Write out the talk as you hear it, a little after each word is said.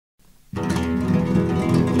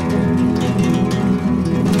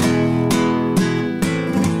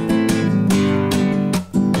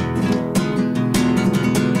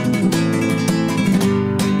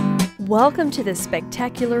Welcome to this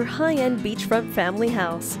spectacular high-end beachfront family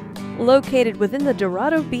house, located within the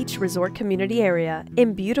Dorado Beach Resort community area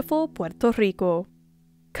in beautiful Puerto Rico.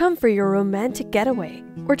 Come for your romantic getaway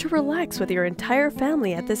or to relax with your entire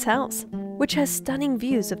family at this house, which has stunning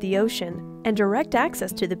views of the ocean and direct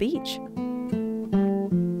access to the beach.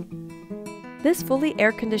 This fully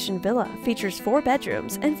air-conditioned villa features 4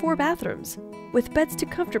 bedrooms and 4 bathrooms, with beds to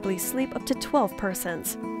comfortably sleep up to 12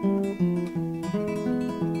 persons.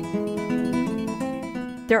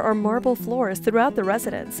 There are marble floors throughout the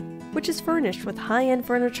residence, which is furnished with high-end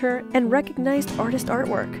furniture and recognized artist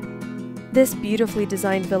artwork. This beautifully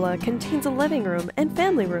designed villa contains a living room and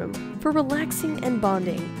family room for relaxing and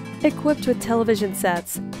bonding, equipped with television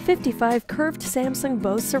sets, 55 curved Samsung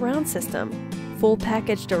Bose surround system, full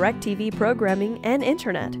package DirecTV programming and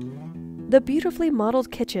internet. The beautifully modeled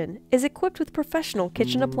kitchen is equipped with professional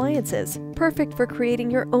kitchen appliances, perfect for creating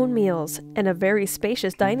your own meals, and a very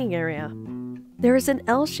spacious dining area. There is an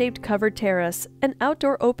L-shaped covered terrace, an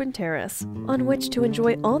outdoor open terrace, on which to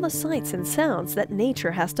enjoy all the sights and sounds that nature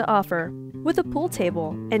has to offer, with a pool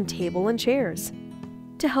table and chairs.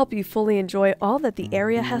 To help you fully enjoy all that the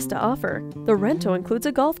area has to offer, the rental includes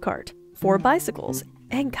a golf cart, 4 bicycles,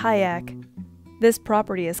 and kayak. This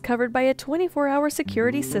property is covered by a 24-hour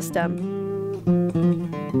security system.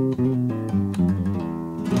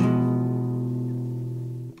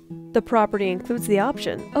 The property includes the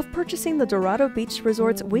option of purchasing the Dorado Beach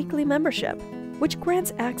Resort's weekly membership, which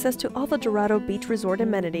grants access to all the Dorado Beach Resort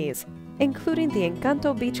amenities, including the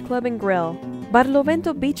Encanto Beach Club and Grill,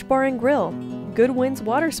 Barlovento Beach Bar and Grill, Good Winds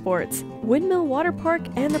Water Sports, Windmill Water Park,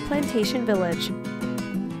 and the Plantation Village.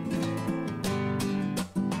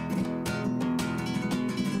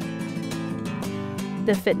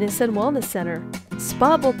 The Fitness and Wellness Center,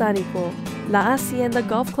 Spa Botanico, La Hacienda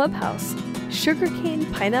Golf Clubhouse,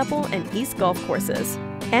 Sugarcane, Pineapple, and East Golf Courses,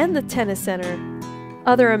 and the Tennis Center.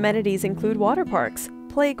 Other amenities include water parks,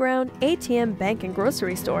 playground, ATM, bank and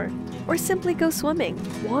grocery store, or simply go swimming,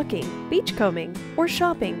 walking, beachcombing, or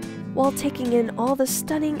shopping while taking in all the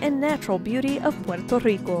stunning and natural beauty of Puerto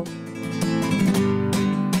Rico.